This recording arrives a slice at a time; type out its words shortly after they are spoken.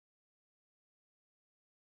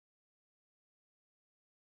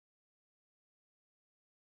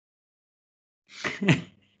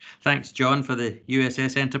Thanks, John, for the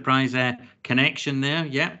USS Enterprise connection there.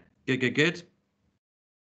 Yeah, good.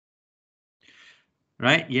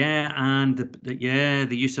 Right, yeah, and the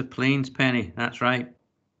use of planes, Penny. That's right.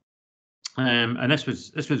 And this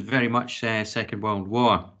was very much Second World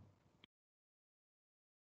War.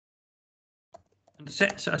 So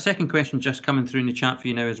a second question just coming through in the chat for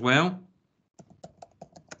you now as well.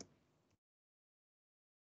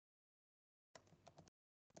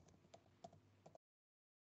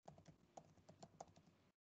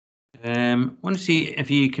 Want to see if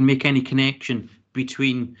you can make any connection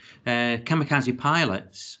between kamikaze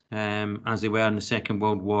pilots, as they were in the Second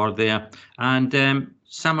World War there, and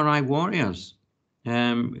samurai warriors.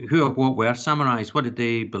 Who or what were samurais? What did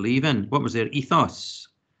they believe in? What was their ethos?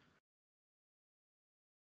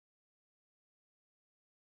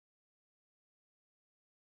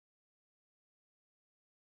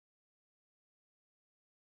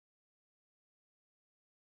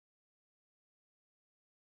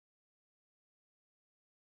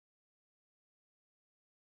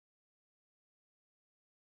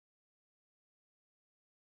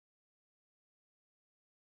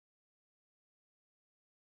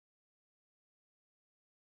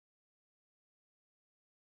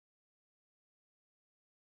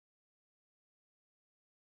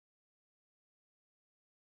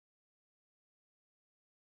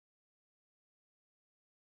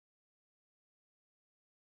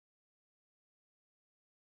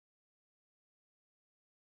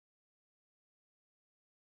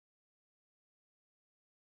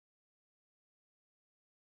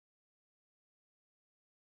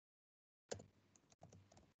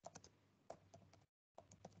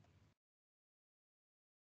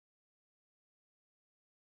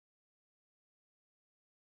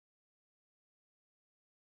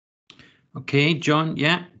 Okay, John.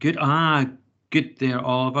 Yeah, good. Good there,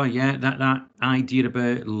 Oliver. Yeah, that idea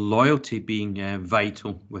about loyalty being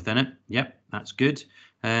vital within it. Yep, that's good.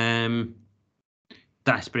 Um,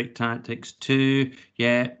 Desperate tactics too.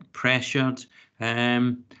 Yeah, pressured.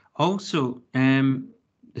 Also,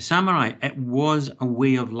 the samurai. It was a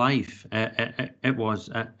way of life. It was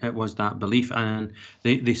that belief, and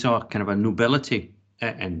they saw kind of a nobility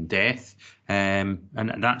in death. And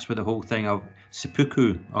that's where the whole thing of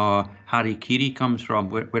seppuku or harikiri comes from,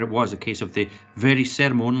 where it was a case of they very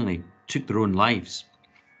ceremonially took their own lives.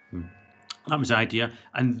 That was the idea.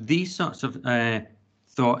 And these sorts of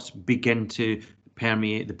thoughts begin to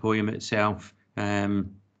permeate the poem itself.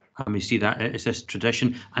 And we see that it's this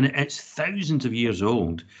tradition, and it's thousands of years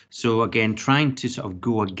old. So again, trying to sort of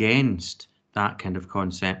go against that kind of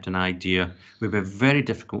concept and idea would be a very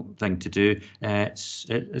difficult thing to do.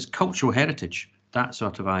 It's cultural heritage, that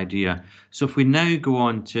sort of idea. So if we now go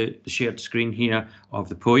on to the shared screen here of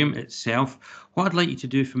the poem itself, what I'd like you to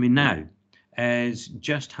do for me now is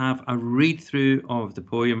just have a read through of the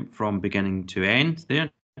poem from beginning to end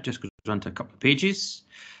there. Just goes on to a couple of pages.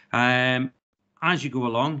 As you go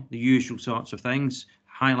along, the usual sorts of things,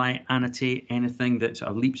 highlight, annotate anything that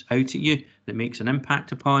sort of leaps out at you that makes an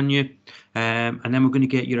impact upon you. And then we're going to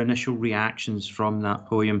get your initial reactions from that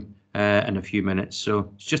poem in a few minutes.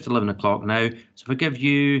 So it's just 11 o'clock now. So if I give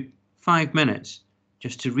you 5 minutes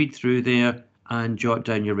just to read through there and jot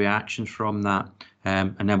down your reactions from that,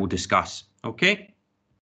 and then we'll discuss. Okay?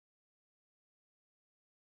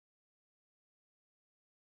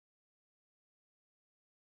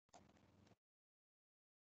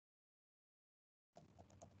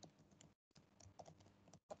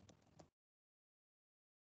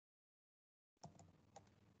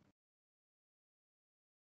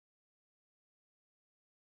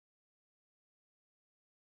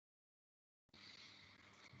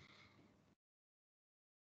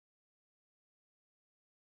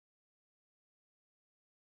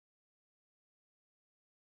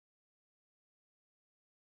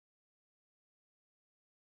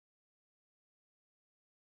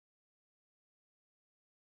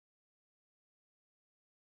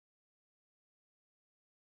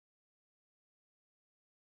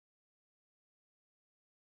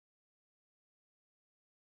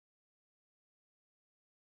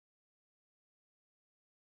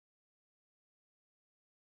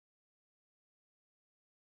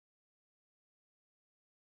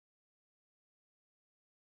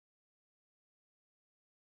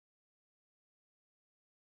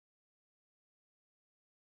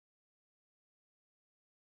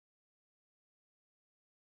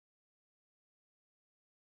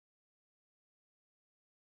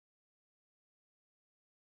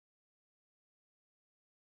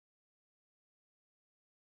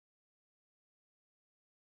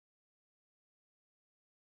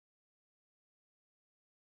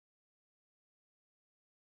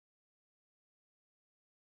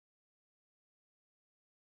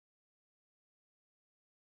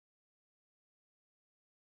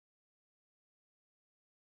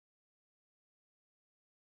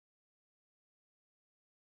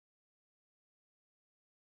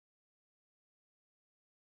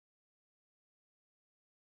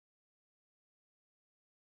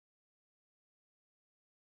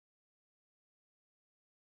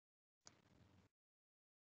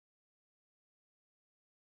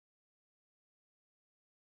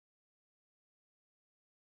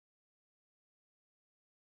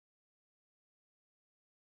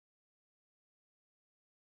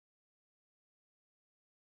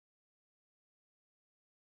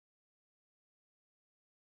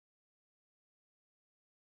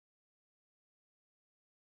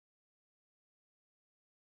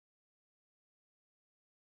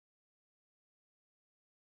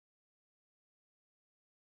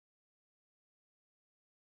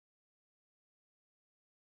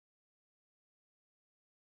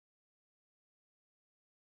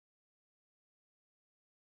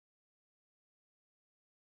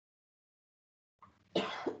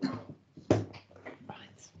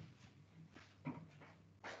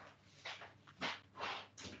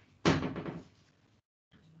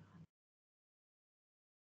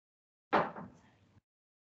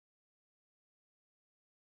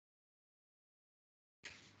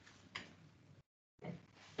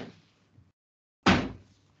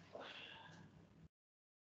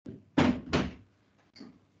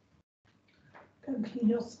 Go and clean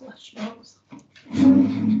your splash marks.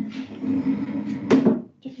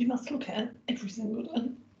 You must look at every single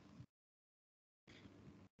day.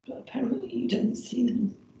 But apparently you don't see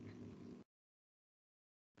them.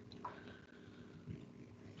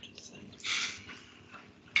 Just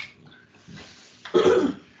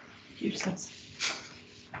saying. Useless.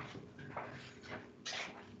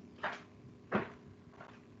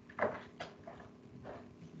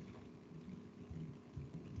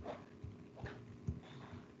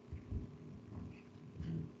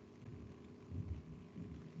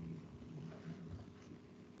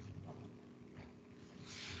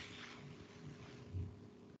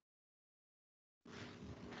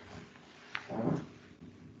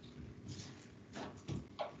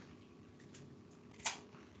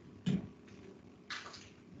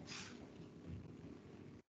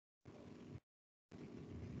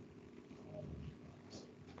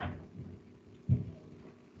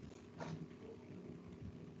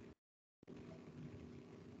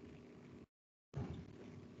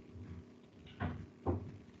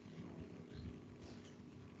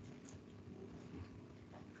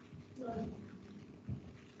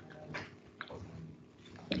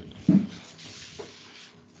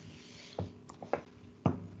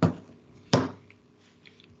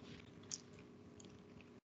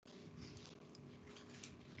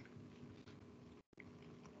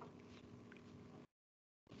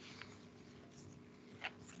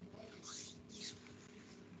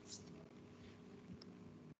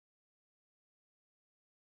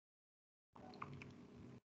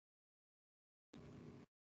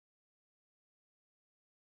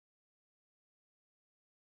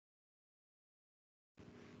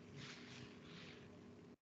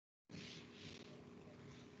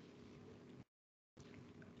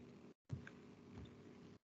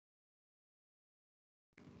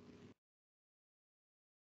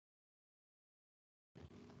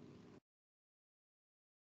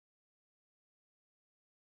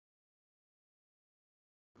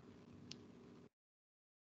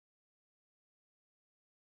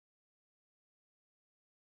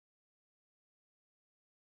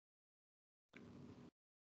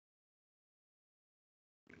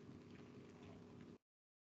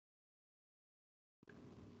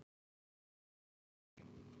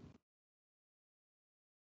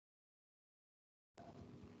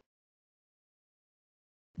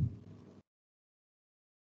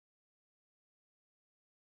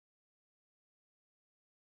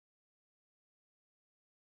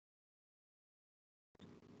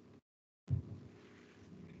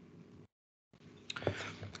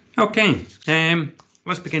 Okay,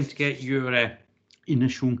 let's begin to get your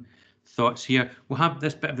initial thoughts here. We'll have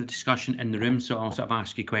this bit of a discussion in the room, so I'll sort of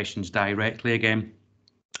ask you questions directly again,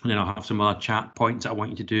 and then I'll have some other chat points I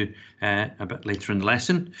want you to do a bit later in the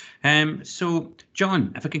lesson. So,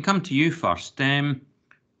 John, if I can come to you first,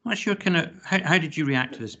 what's your kind of, how did you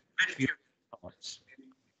react to this? Your thoughts?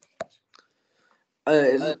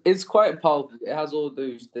 It's quite powerful. It has all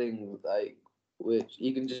those things like which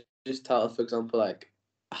you can just tell. For example, like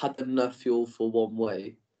had enough fuel for one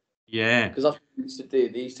way. Yeah. Because that's what they used to do.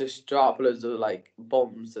 They used to strap loads of like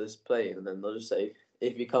bombs to this plane, and then they'll just say,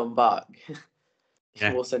 "If you come back,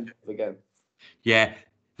 we'll send you off again." Yeah.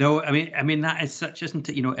 No, I mean that is such, isn't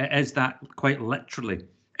it? You know, it is that quite literally.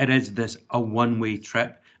 It is this a one-way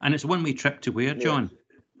trip, and it's a one-way trip to where, John?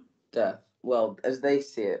 Death. Well, as they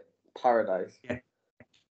see it, paradise. Yeah.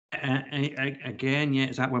 Again, yeah,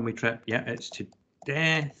 it's that one-way trip. Yeah, it's to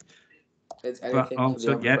death. It's anything for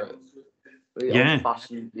the emperor. The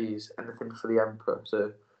old-fashioned views, anything for the emperor.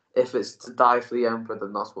 So if it's to die for the emperor,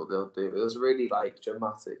 then that's what they'll do. It was really like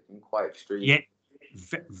dramatic and quite extreme. Yeah,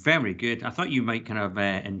 very good. I thought you might kind of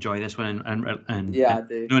enjoy this one, and yeah, I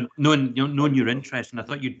do. Knowing your interest, and I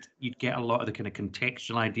thought you'd get a lot of the kind of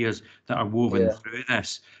contextual ideas that are woven through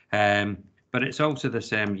this. But it's also this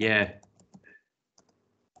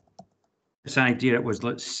this idea it was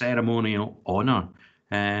like ceremonial honor.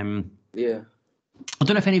 Yeah. I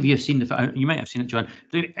don't know if any of you have seen the film. You might have seen it, John.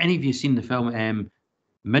 Do any of you seen the film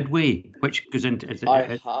Midway, which goes into?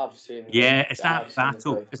 I have seen. Yeah, it's that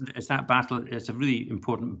battle, isn't it? It's that battle. It's a really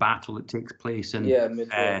important battle that takes place in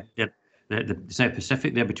the South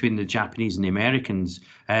Pacific there between the Japanese and the Americans.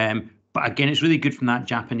 But again, it's really good from that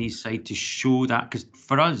Japanese side to show that, because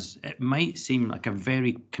for us, it might seem like a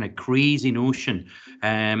very kind of crazy notion.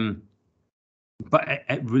 But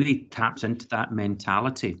it really taps into that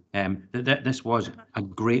mentality. That this was a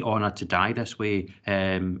great honor to die this way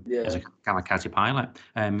as a kamikaze pilot.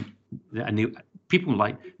 And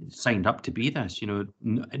people signed up to be this, you know,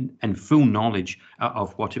 in full knowledge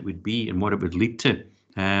of what it would be and what it would lead to.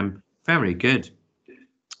 Very good.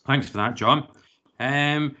 Thanks for that, John.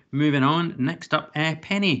 Moving on. Next up,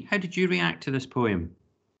 Penny. How did you react to this poem?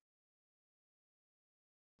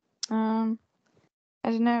 I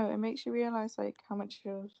don't know. It makes you realise like how much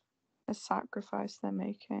of a sacrifice they're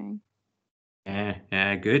making.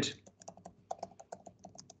 Yeah, good.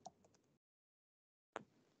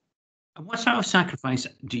 And what sort of sacrifice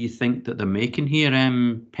do you think that they're making here,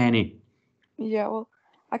 Penny? Yeah, well,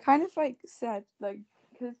 I kind of like said like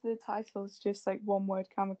because the title is just like one word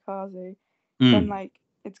kamikaze, then like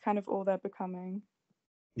it's kind of all they're becoming.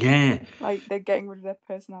 Yeah. Like they're getting rid of their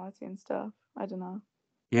personality and stuff. I don't know.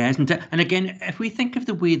 Yeah, isn't it? And again, if we think of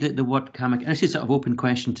the way that the word kamikaze, this is sort of open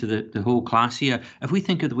question to the whole class here. If we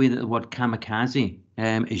think of the way that the word kamikaze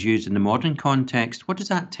is used in the modern context, what does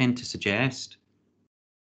that tend to suggest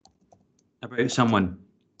about someone?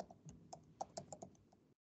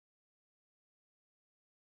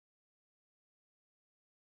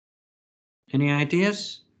 Any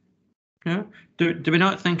ideas? Yeah. Do we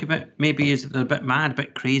not think about maybe is they're a bit mad, a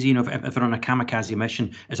bit crazy? You know, if they're on a kamikaze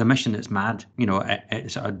mission, it's a mission that's mad. You know,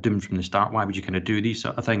 it's sort of doomed from the start. Why would you kind of do these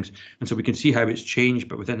sort of things? And so we can see how it's changed,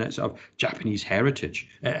 but within its sort of Japanese heritage,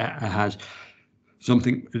 it has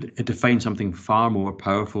something. It defines something far more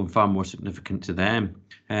powerful and far more significant to them.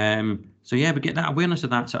 So yeah, we get that awareness of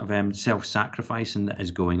that sort of self-sacrificing that is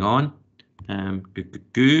going on.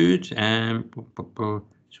 Good. So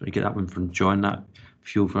we get that one from John. That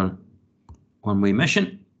fuel for one-way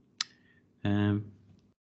mission. Okay,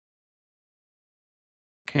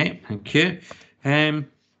 thank you.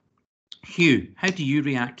 Hugh, how do you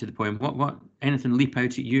react to the poem? What anything leap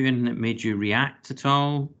out at you and that made you react at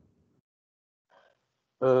all?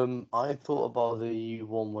 I thought about the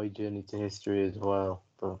one-way journey to history as well,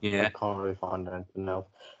 but I can't really find anything else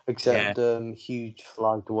except huge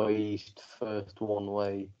flag waved first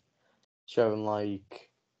one-way, showing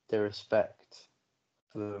like their respect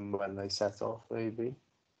for them when they set off, maybe.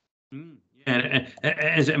 Yeah,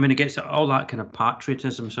 I mean, it gets all that kind of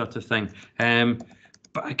patriotism sort of thing.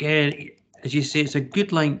 But again, as you say, it's a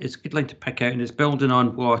good line. It's a good line to pick out, and it's building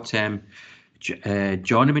on what John had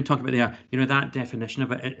been talking about there. You know, that definition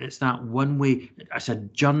of it. It's that one way. It's a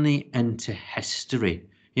journey into history.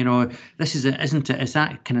 You know, this is it, isn't it? It's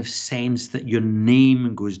that kind of sense that your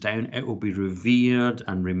name goes down. It will be revered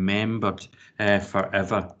and remembered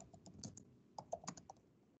forever.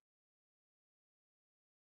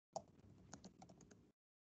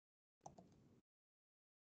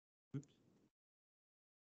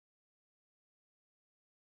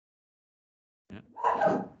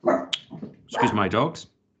 Excuse my dogs.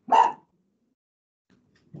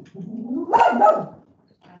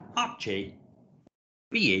 Archie,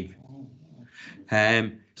 behave.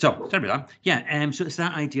 So sorry about that. Yeah. So it's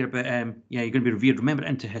that idea about you're going to be revered, remembered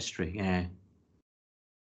into history. Yeah.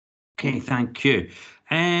 Okay. Thank you.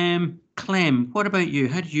 Clem, what about you?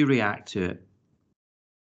 How did you react to it?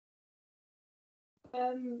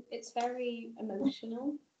 It's very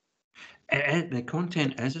emotional. The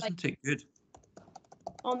content is, isn't it? Good.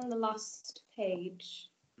 On the last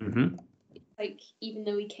page, like even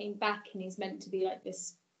though he came back and he's meant to be like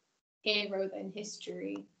this hero in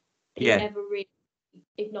history, they never really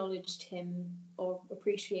acknowledged him or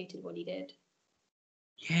appreciated what he did.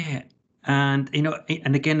 Yeah, and you know,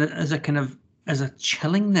 and again, there's a kind of a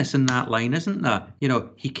chillingness in that line, isn't there? You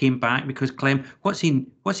know, he came back because Clem, what's he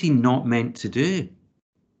not meant to do?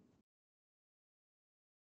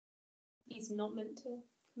 He's not meant to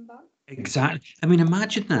come back. Exactly. I mean,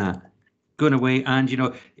 imagine that going away, and you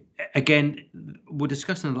know, again, we'll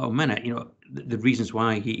discuss in a little minute. You know, the reasons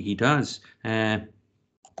why he does.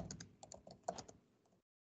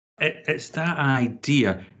 It's that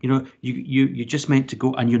idea, you know, you just meant to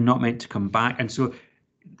go and you're not meant to come back, and so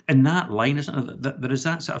in that line, isn't it, that there is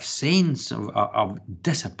that sort of sense of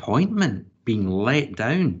disappointment, being let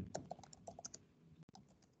down.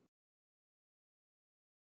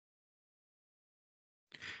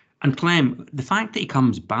 And Clem, the fact that he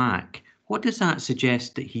comes back, what does that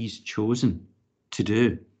suggest that he's chosen to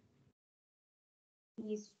do?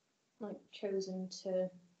 He's like chosen to,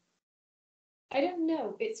 I don't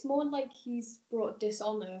know, it's more like he's brought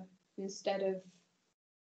dishonor instead of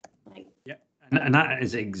like. Yeah, and that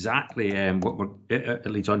is exactly what it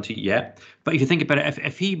leads on to. Yeah, but if you think about it,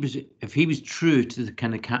 if he was true to the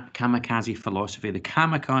kind of kamikaze philosophy, the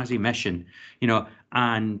kamikaze mission, you know,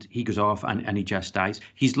 and he goes off and he just dies,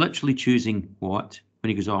 he's literally choosing what when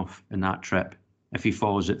he goes off in that trip, if he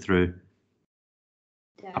follows it through.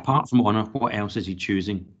 Death. Apart from honor, what else is he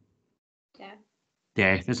choosing? Death.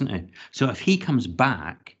 Death, isn't it? So if he comes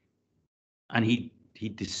back and he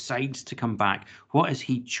decides to come back, what has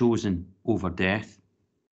he chosen over death?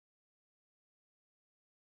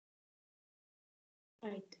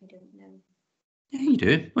 I don't know. Yeah, you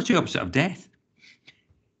do. What's the opposite of death?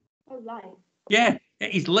 Oh, life. Yeah,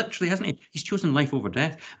 he's literally, hasn't he? He's chosen life over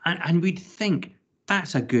death. And we'd think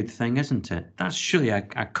that's a good thing, isn't it? That's surely a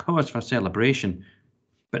cause for celebration,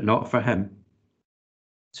 but not for him.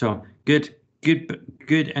 So good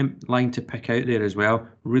line to pick out there as well.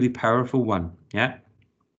 Really powerful one. Yeah.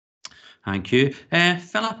 Thank you.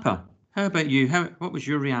 Philippa, how about you? What was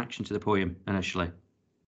your reaction to the poem initially?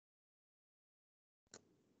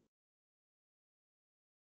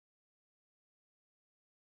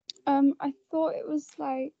 I thought it was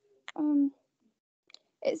like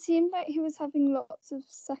it seemed like he was having lots of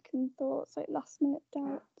second thoughts, like last minute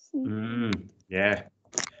doubts. Yeah.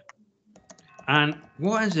 And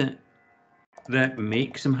what is it that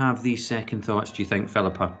makes him have these second thoughts, do you think,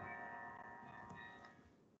 Philippa?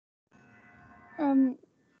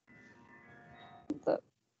 That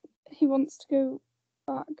he wants to go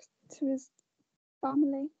back to his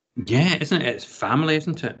family. Yeah, isn't it? It's family,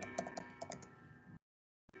 isn't it?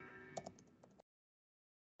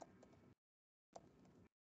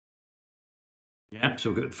 Yeah,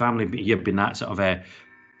 so we've got family here being that sort of a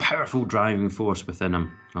powerful driving force within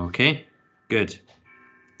him. Okay, good.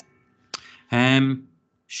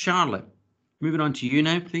 Charlotte, moving on to you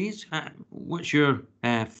now, please. What's your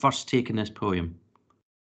first take in this poem?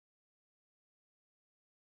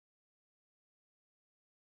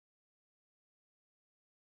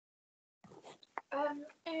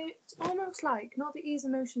 It's almost like, not that he's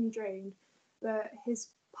emotionally drained, but his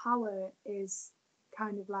power is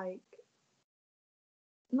kind of like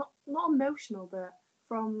not emotional, but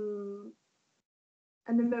from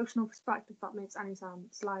an emotional perspective, if that makes any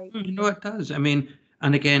sense. Like, you know, it does. I mean,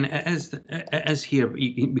 and again, it is here.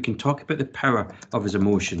 We can talk about the power of his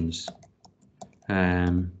emotions.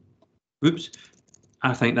 Oops.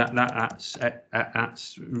 I think that's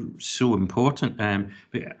so important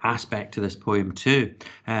aspect to this poem too,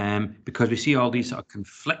 because we see all these sort of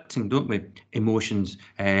conflicting, don't we, emotions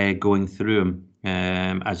going through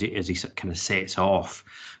him as he kind of sets off,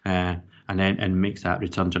 and makes that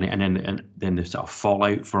return journey, and then the sort of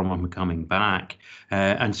fallout from him coming back,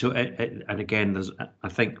 and so and again, I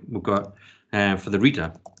think we've got for the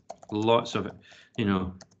reader lots of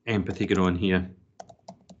empathy going on here.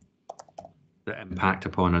 The impact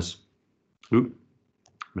upon us. Oop,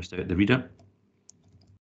 missed out the reader.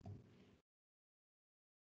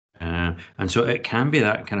 And so it can be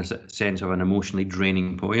that kind of sense of an emotionally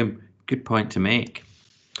draining poem. Good point to make.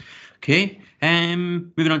 Okay,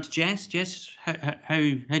 moving on to Jess. Jess, how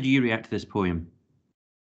do you react to this poem?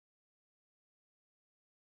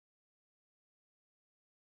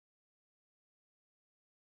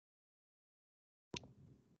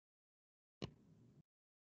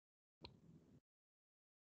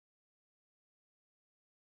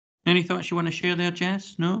 Any thoughts you want to share there,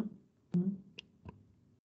 Jess? No?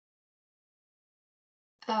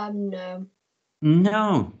 No.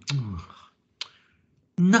 No.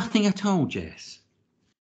 Nothing at all, Jess.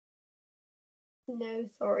 No,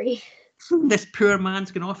 sorry. This poor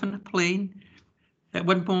man's going off on a plane. At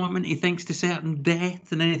one moment, he thinks to certain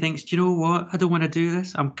death, and then he thinks, do you know what? I don't want to do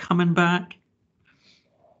this. I'm coming back.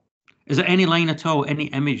 Is there any line at all, any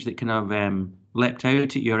image that kind of leapt out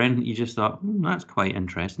at you, or anything you just thought, that's quite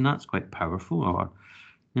interesting, that's quite powerful, or,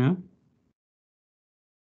 you know?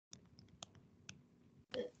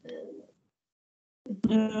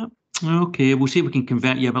 Yeah. Okay, we'll see if we can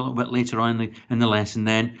convert you a little bit later on in the lesson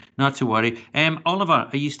then. Not to worry. Oliver,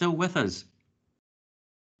 are you still with us?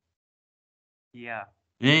 Yeah.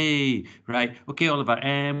 Hey, right. Okay, Oliver.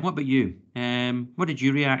 What about you? What did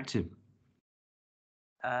you react to?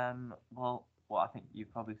 Well, I think you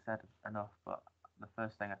probably said enough, but the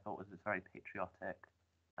first thing I thought was it's very patriotic,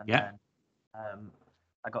 and then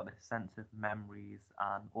I got this sense of memories,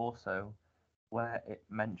 and also where it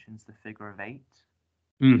mentions the figure of 8.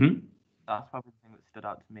 Mm-hmm. That's probably the thing that stood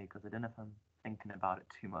out to me, because I don't know if I'm thinking about it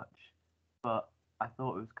too much, but I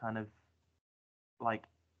thought it was kind of like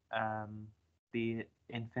the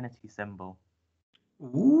infinity symbol.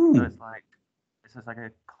 Ooh. So it's just like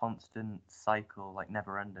a constant cycle, like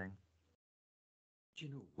never ending. Do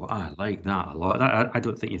you know what? I like that a lot. I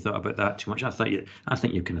don't think you thought about that too much. I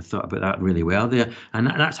think you kind of thought about that really well there, and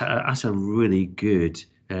that's a really good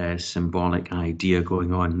symbolic idea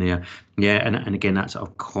going on there. Yeah, and again, that sort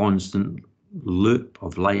of constant loop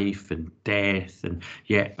of life and death, and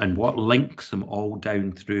what links them all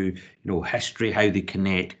down through history, how they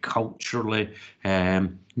connect culturally.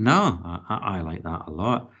 No, I like that a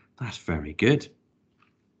lot. That's very good.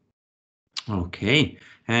 Okay,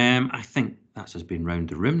 I think that's us been round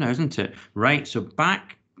the room now, isn't it? Right, so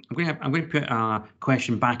back I'm going to put a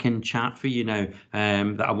question back in chat for you now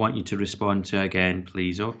that I want you to respond to again,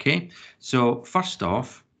 please. Okay. So first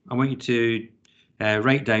off, I want you to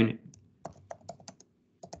write down.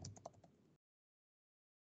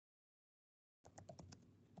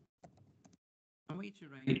 I want you to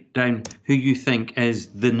write down who you think is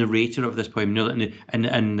the narrator of this poem. You know that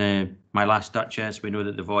in My Last Duchess, we know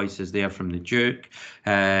that the voice is there from the Duke.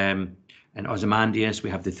 In Ozymandias, we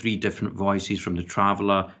have the three different voices from the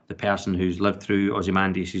traveller, the person who's lived through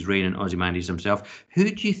Ozymandias' reign, and Ozymandias himself. Who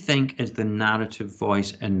do you think is the narrative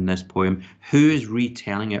voice in this poem? Who is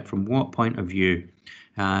retelling it? From what point of view?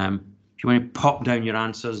 If you want to pop down your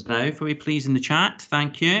answers now for me, please, in the chat.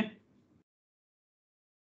 Thank you.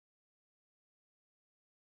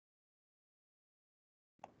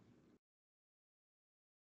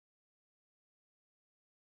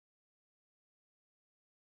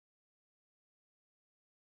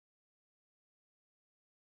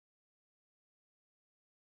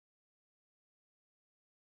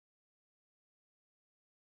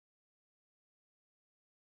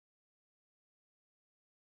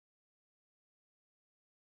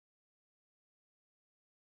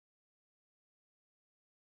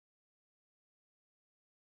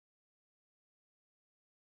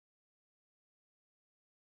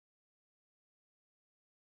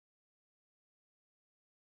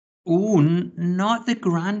 Oh, not the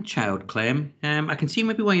grandchild, Clem. I can see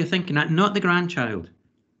maybe why you're thinking that. Not the grandchild.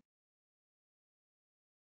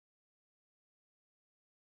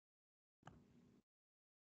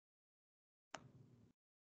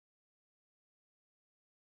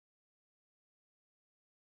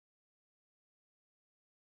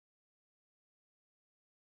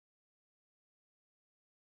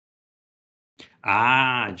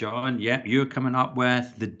 Ah, John, yep, you're coming up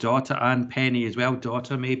with the daughter and Penny as well.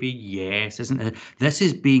 Daughter, maybe? Yes, isn't it? This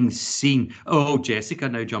is being seen. Oh, Jessica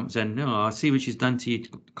now jumps in. Oh, see what she's done to you,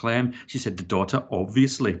 Clem. She said the daughter,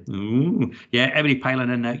 obviously. Ooh. Yeah, everybody piling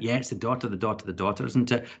in now. Yeah, it's the daughter,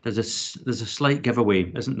 isn't it? There's a slight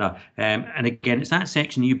giveaway, isn't there? And again, it's that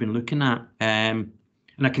section you've been looking at. And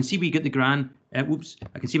I can see where you get the grand. Whoops!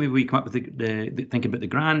 I can see maybe we come up with the thinking about the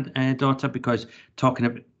granddaughter because talking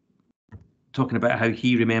about how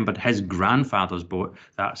he remembered his grandfather's boat,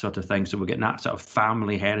 that sort of thing. So we're getting that sort of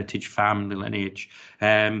family heritage, family lineage.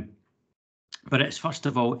 But it's first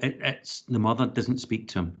of all, it's the mother doesn't speak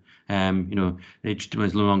to him. It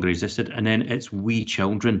was no longer existed. And then it's we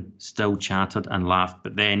children still chattered and laughed,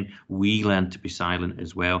 but then we learned to be silent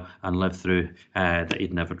as well and live through that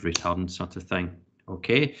he'd never returned, sort of thing.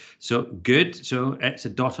 Okay, so good. So it's a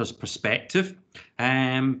daughter's perspective.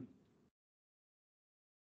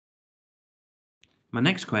 My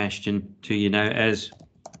next question to you now is,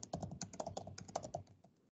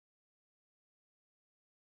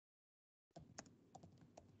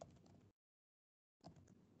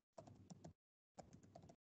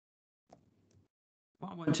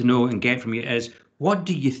 what I want to know and get from you is, what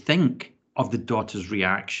do you think of the daughter's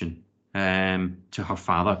reaction to her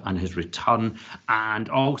father and his return, and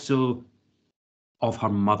also of her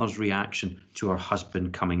mother's reaction to her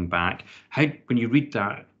husband coming back? When you read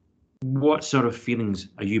that, what sort of feelings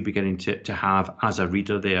are you beginning to have as a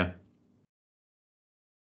reader there?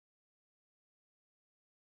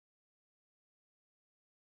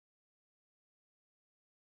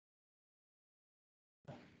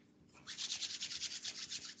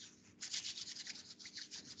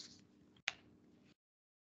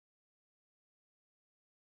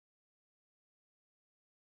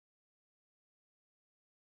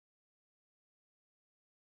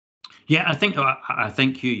 Yeah, I think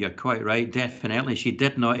you're quite right. Definitely, she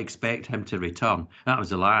did not expect him to return. That was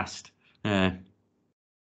the last.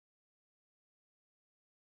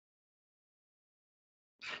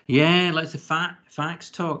 Yeah, like the facts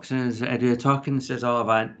talk says, Eddie talking says all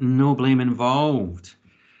about no blame involved.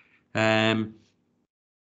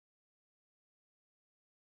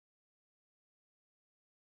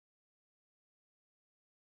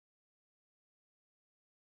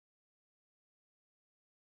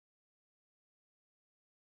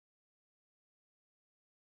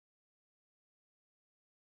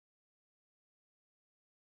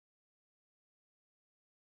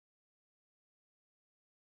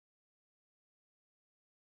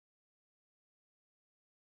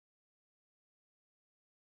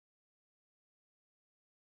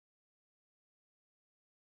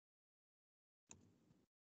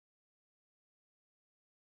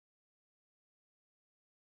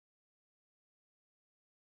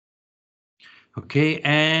 Okay,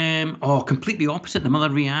 completely opposite. The mother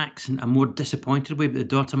reacts in a more disappointed way, but the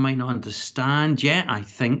daughter might not understand. Yeah, I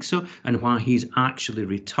think so, and why he's actually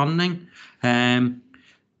returning.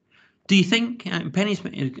 Do you think, Penny's,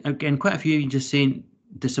 again, quite a few of you just saying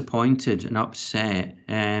disappointed and upset,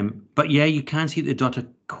 but yeah, you can see that the daughter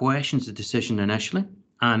questions the decision initially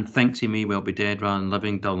and thinks he may well be dead rather than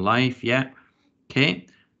living dull life. Yeah, okay.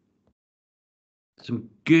 Some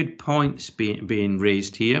good points being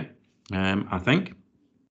raised here, I think.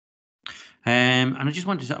 And I just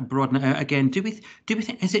want to sort of broaden it out again. Do we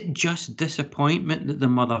think, is it just disappointment that the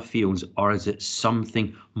mother feels, or is it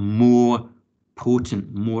something more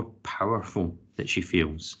potent, more powerful that she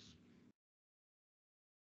feels?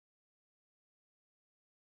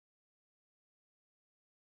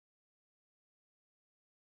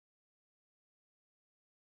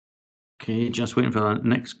 Okay, just waiting for the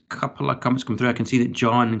next couple of comments come through. I can see that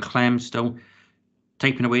John and Clem still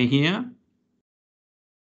typing away here.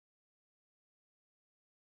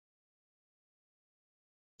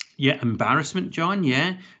 Yeah, embarrassment, John,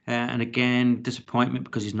 yeah. And again, disappointment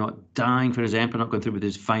because he's not dying for his emperor, not going through with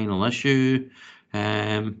his final issue.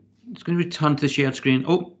 It's going to return to the shared screen.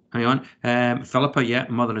 Oh, hang on. Philippa, yeah,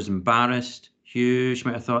 mother is embarrassed. Hugh, she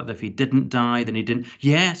might have thought that if he didn't die, then he didn't.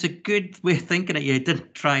 Yeah, it's a good way of thinking it. Yeah, he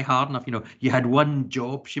didn't try hard enough. You know, you had one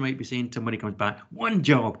job, she might be saying to him when he comes back. One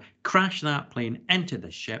job, crash that plane into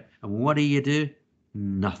the ship. And what do?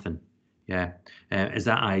 Nothing. Yeah, is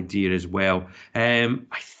that idea as well. I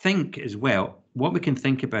think as well, what we can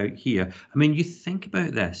think about here, I mean, you think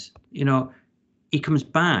about this, you know, he comes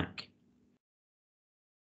back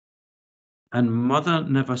and mother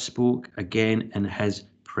never spoke again in his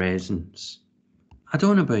presence. I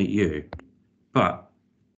don't know about you, but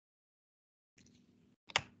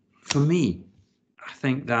for me, I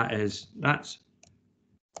think that's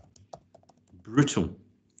brutal.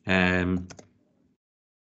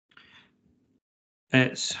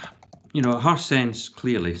 It's, you know, her sense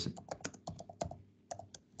clearly,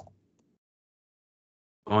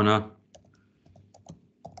 honor,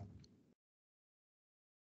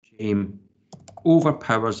 shame,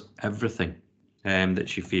 overpowers everything that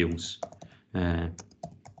she feels. And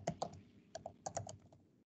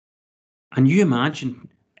you imagine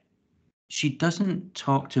she doesn't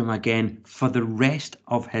talk to him again for the rest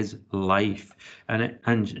of his life, and it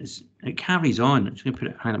carries on. I'm just going to put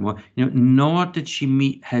it high more. You know, nor did she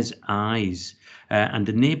meet his eyes, and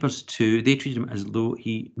the neighbours too. They treated him as though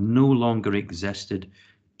he no longer existed.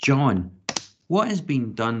 John, what has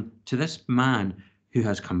been done to this man who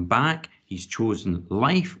has come back? He's chosen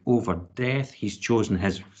life over death. He's chosen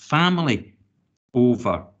his family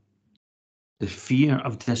over the fear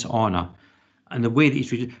of dishonour, and the way that he's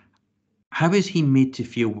treated. How is he made to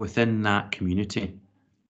feel within that community?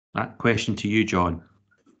 That question to you, John.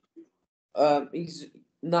 He's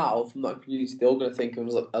now from that community. They're all going to think of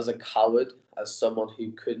him as a coward, as someone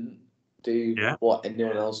who couldn't do what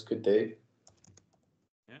anyone else could do.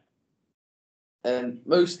 Yeah. And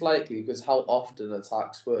most likely, because how often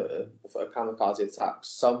attacks were, for a kamikaze attack,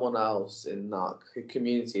 someone else in that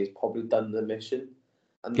community has probably done the mission,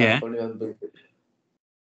 and they're remembered.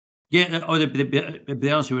 Yeah, or the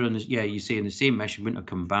others who were on this, you say in the same mission wouldn't have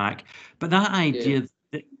come back. But that idea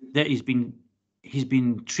that he's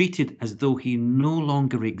been treated as though he no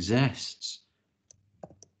longer exists.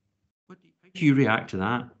 How do you react to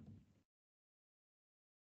that?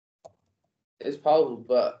 It's powerful,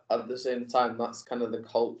 but at the same time, that's kind of the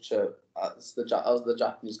culture. That's the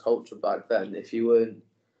Japanese culture back then. If you weren't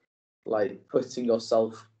like putting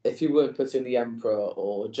the emperor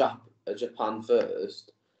or Japan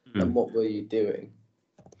first, then what were you doing?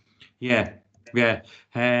 Yeah.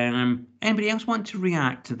 Anybody else want to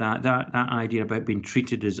react to that idea about being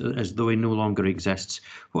treated as though he no longer exists?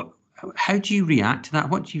 How do you react to that?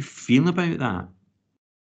 What do you feel about that?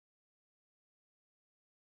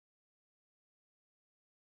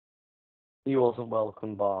 He wasn't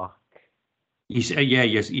welcome back.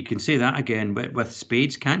 Yes, you can say that again, but with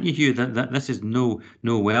spades, can't you, Hugh? That this is no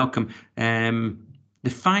welcome. The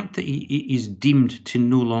fact that he's deemed to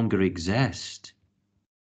no longer exist.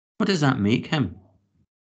 What does that make him?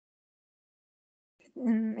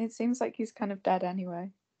 It seems like he's kind of dead anyway.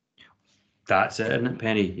 That's it, isn't it,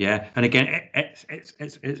 Penny? Yeah, and again,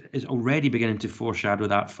 it's already beginning to foreshadow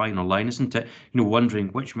that final line, isn't it? You know, wondering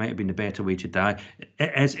which might have been the better way to die.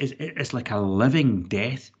 It's like a living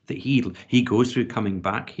death that he goes through coming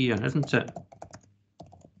back here, isn't it?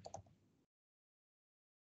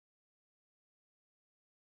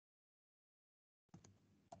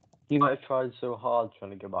 He might have tried so hard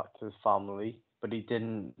trying to get back to his family, but he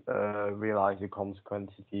didn't realise the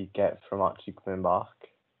consequences he'd get from actually coming back.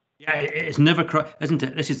 Yeah, it's never crossed, isn't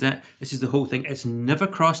it? This is the whole thing. It's never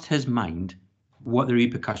crossed his mind what the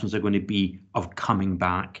repercussions are going to be of coming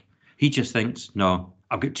back. He just thinks, no,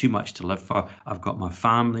 I've got too much to live for. I've got my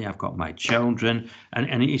family, I've got my children.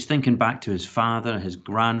 And he's thinking back to his father, his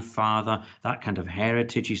grandfather, that kind of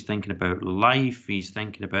heritage. He's thinking about life. He's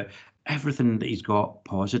thinking about everything that he's got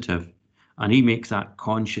positive. And he makes that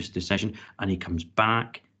conscious decision, and he comes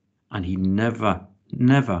back, and he never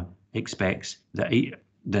expects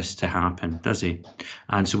this to happen, does he?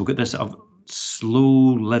 And so we've got this sort of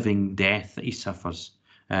slow living death that he suffers.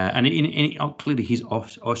 And clearly he's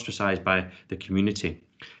ostracized by the community.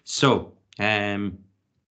 So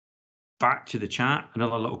back to the chat,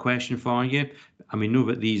 another little question for you. And we know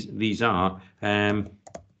what these are.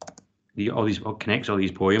 Connects all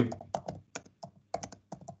these poems.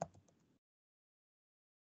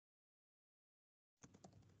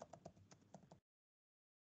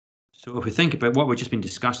 So if we think about what we've just been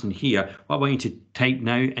discussing here, what I want you to type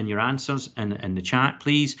now in your answers in the chat,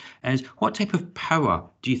 please, is what type of power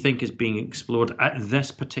do you think is being explored at this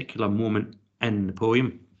particular moment in the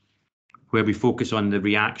poem, where we focus on the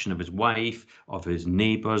reaction of his wife, of his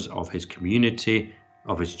neighbours, of his community,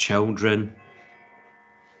 of his children?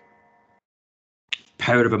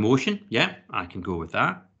 Power of emotion, yeah, I can go with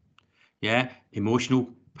that. Yeah, emotional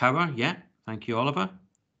power, yeah, thank you, Oliver.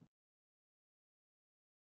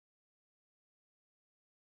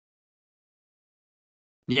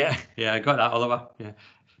 Yeah, I got that, Oliver. Yeah,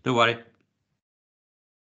 don't worry.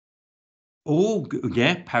 Oh,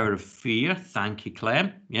 yeah, power of fear. Thank you,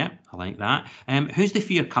 Clem. Yeah, I like that. Who's the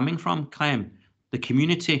fear coming from, Clem? The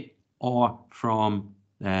community or from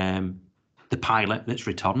the pilot that's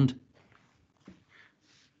returned?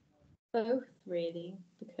 Both, really,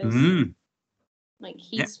 because like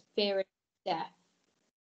he's fearing death,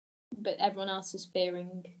 but everyone else is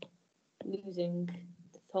fearing losing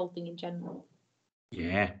the whole thing in general.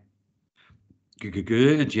 Yeah.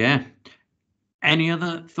 Good. Yeah. Any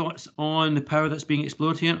other thoughts on the power that's being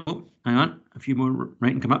explored here? Oh, hang on. A few more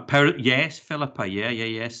writing come up. Power. Yes, Philippa.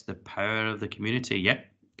 Yes. The power of the community. Yep.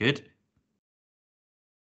 Good.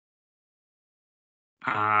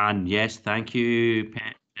 And yes, thank you,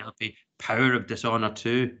 Penelope. Power of dishonour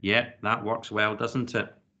too. Yep, that works well, doesn't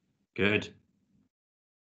it? Good.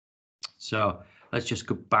 So let's just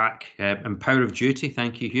go back. And power of duty.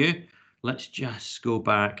 Thank you, Hugh. Let's just go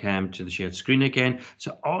back to the shared screen again.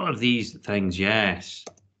 So all of these things, yes.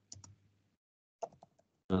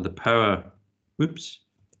 Now the power. Oops.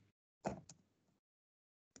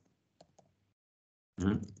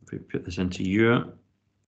 If we put this into your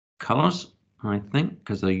colours, I think,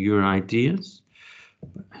 because they're your ideas.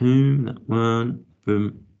 Whom, that one,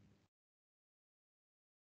 boom.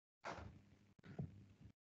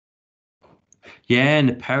 Yeah, and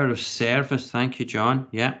the power of service. Thank you, John.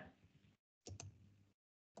 Yeah.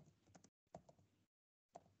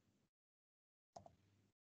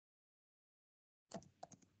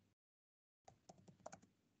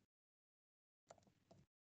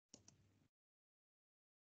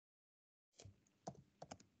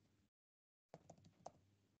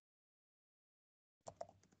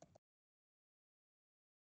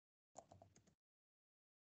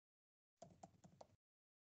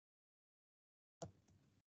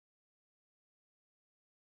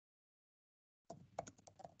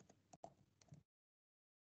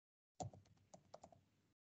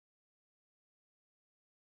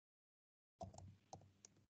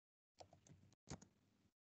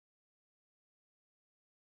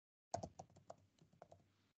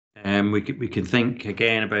 We can think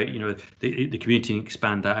again about the community and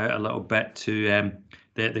expand that out a little bit to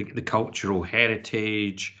the cultural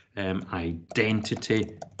heritage,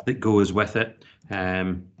 identity that goes with it,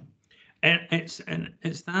 and it's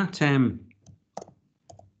that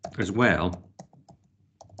as well.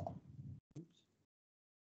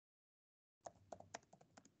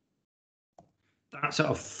 That sort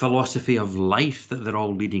of philosophy of life that they're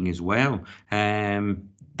all leading as well.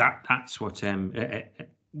 That's what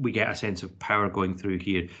we get a sense of power going through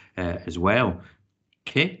here as well.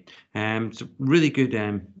 Okay, so really good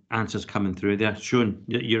answers coming through there, showing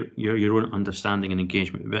your own understanding and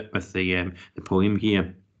engagement with the poem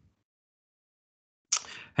here.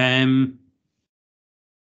 Now,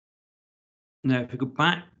 if we go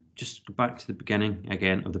back, just go back to the beginning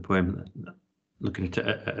again of the poem, looking at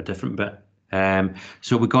it a different bit.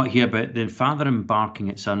 So we got here about the father embarking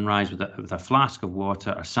at sunrise with a flask of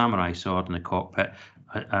water, a samurai sword in the cockpit,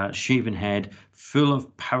 a shaven head full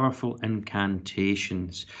of powerful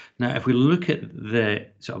incantations. Now, if we look at the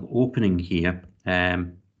sort of opening here,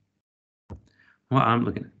 what I'm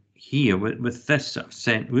looking at here with this sort of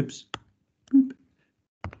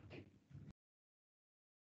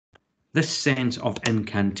this sense of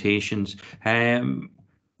incantations,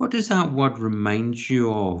 what does that word remind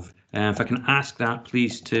you of? If I can ask that,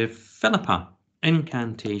 please, to Philippa.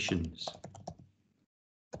 Incantations.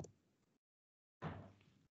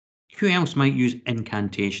 Who else might use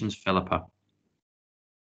incantations, Philippa?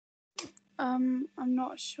 I'm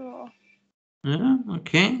not sure.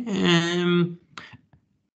 Okay.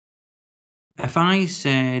 If I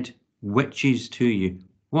said witches to you,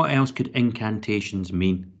 what else could incantations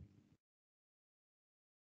mean?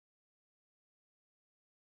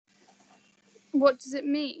 What does it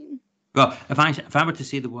mean? Well, if I were to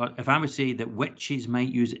say the word, if I would say that witches might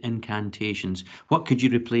use incantations, what could you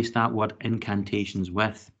replace that word incantations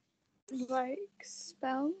with? Like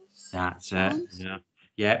spells? That's it. Yeah.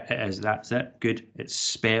 Yeah, it is. That's it. Good. It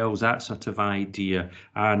spells that sort of idea.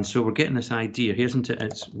 And so we're getting this idea, isn't it?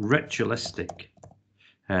 It's ritualistic.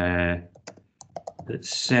 It's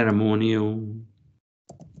ceremonial,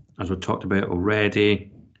 as we talked about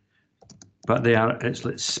already. But it's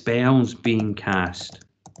like spells being cast.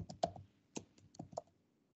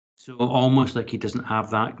 So almost like he doesn't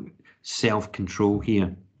have that self-control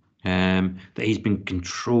here. That he's been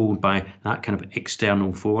controlled by that kind of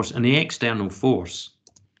external force. And the external force,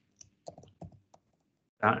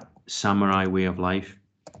 that samurai way of life.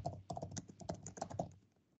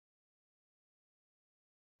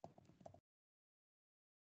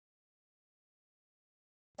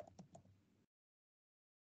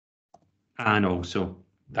 And also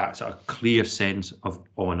that's a clear sense of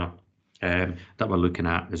honour that we're looking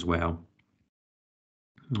at as well.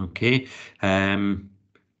 Okay.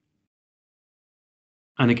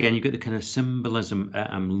 And again, you've got the kind of symbolism.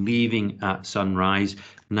 I'm leaving at sunrise.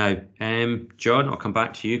 Now, John, I'll come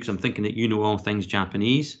back to you because I'm thinking that you know all things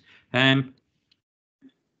Japanese. What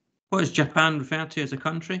is Japan referred to as a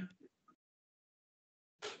country?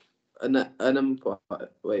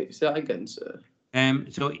 Wait, say that again, sir.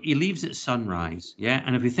 So he leaves at sunrise, yeah.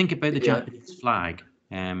 And if we think about the Japanese flag,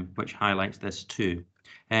 which highlights this too,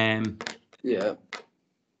 yeah.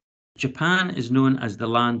 Japan is known as the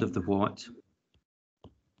land of the what?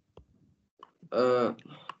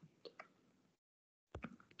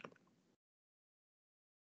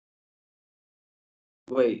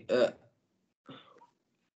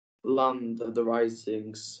 Land of the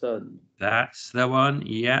rising sun. That's the one,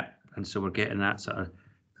 yeah. And so we're getting that sort of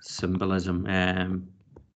symbolism.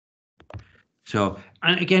 So,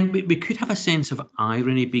 and again, we could have a sense of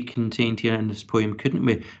irony be contained here in this poem, couldn't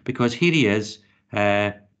we? Because here he is,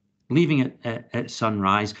 leaving it at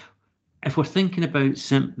sunrise. If we're thinking about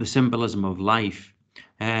the symbolism of life,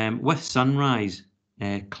 with sunrise,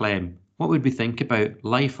 Clem, what would we think about,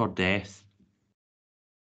 life or death?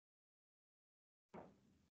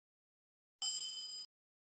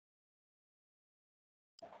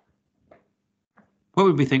 What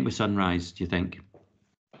would we think with sunrise, do you think?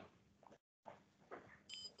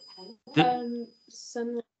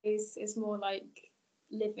 Sunrise is more like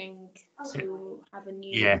living to have a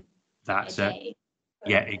new that's day. It.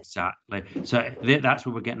 Yeah, exactly. So that's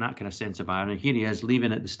where we're getting that kind of sense of irony. Here he is,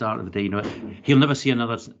 leaving at the start of the day. You know, he'll never see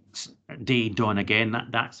another day dawn again.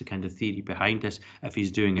 That's the kind of theory behind this. If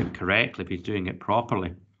he's doing it correctly, if he's doing it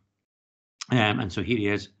properly, and so here he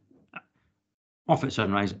is, off at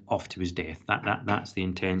sunrise, off to his death. That's the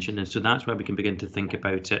intention, and so that's where we can begin to think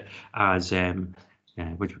about it as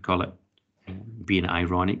what do we call it, being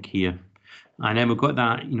ironic here. And then we've got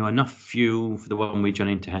that, you know, enough fuel for the one-way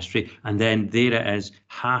journey into history. And then there it is,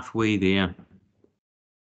 halfway there.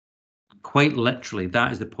 Quite literally,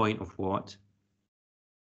 that is the point of what?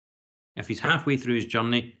 If he's halfway through his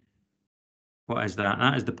journey, what is that?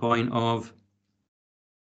 That is the point of...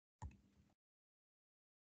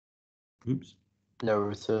 Oops. No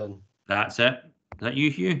return. That's it. Is that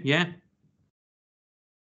you, Hugh? Yeah?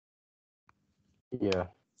 Yeah.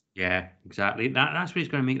 Yeah, exactly. That's where he's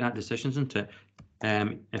going to make that decision, isn't it?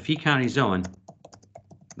 If he carries on,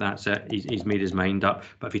 that's it. He's made his mind up.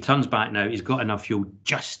 But if he turns back now, he's got enough fuel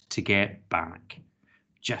just to get back.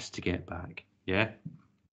 Just to get back. Yeah.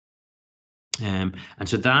 And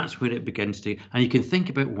so that's where it begins to, and you can think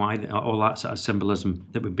about why all that sort of symbolism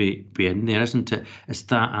that would be in there, isn't it? It's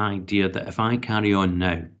that idea that if I carry on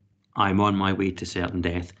now, I'm on my way to certain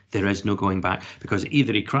death. There is no going back, because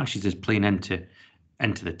either he crashes his plane into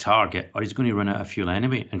the target, or he's going to run out of fuel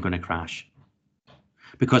anyway and going to crash.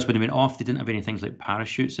 Because when he went off, they didn't have any things like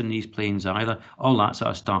parachutes in these planes either. All that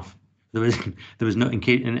sort of stuff. There was no, in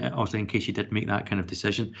case you did make that kind of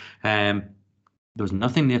decision. There was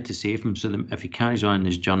nothing there to save him. So if he carries on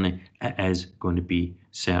his journey, it is going to be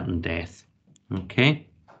certain death. Okay.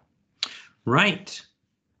 Right.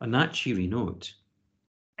 On that cheery note,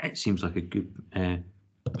 it seems like a good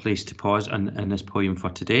place to pause in this poem for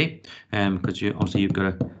today, because you've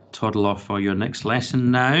got to toddle off for your next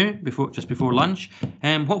lesson now, just before lunch.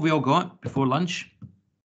 What have we all got before lunch?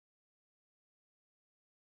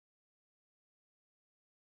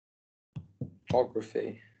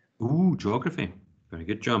 Geography. Ooh, geography. Very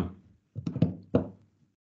good, John.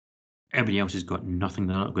 Everybody else has got nothing.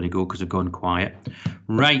 They're not going to go because they've gone quiet.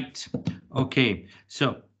 Right. Okay.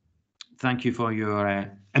 So thank you for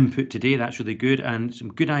your input today. That's really good, and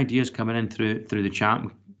some good ideas coming in through the chat.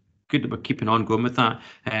 Good that we're keeping on going with that,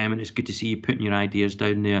 and it's good to see you putting your ideas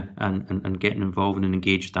down there and getting involved and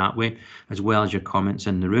engaged that way, as well as your comments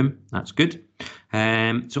in the room. That's good.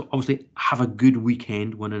 So obviously have a good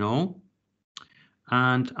weekend, one and all,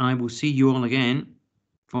 and I will see you all again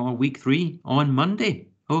for week 3 on Monday.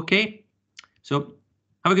 Okay, so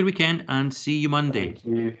have a good weekend and see you Monday. Thank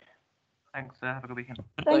you. Thanks. Have a good weekend.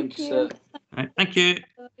 Thank Thanks. you. Right, thank you.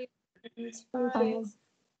 Bye.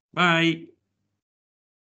 Bye.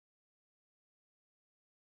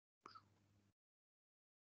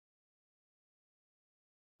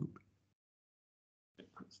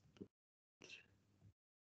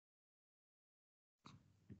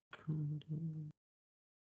 Cool.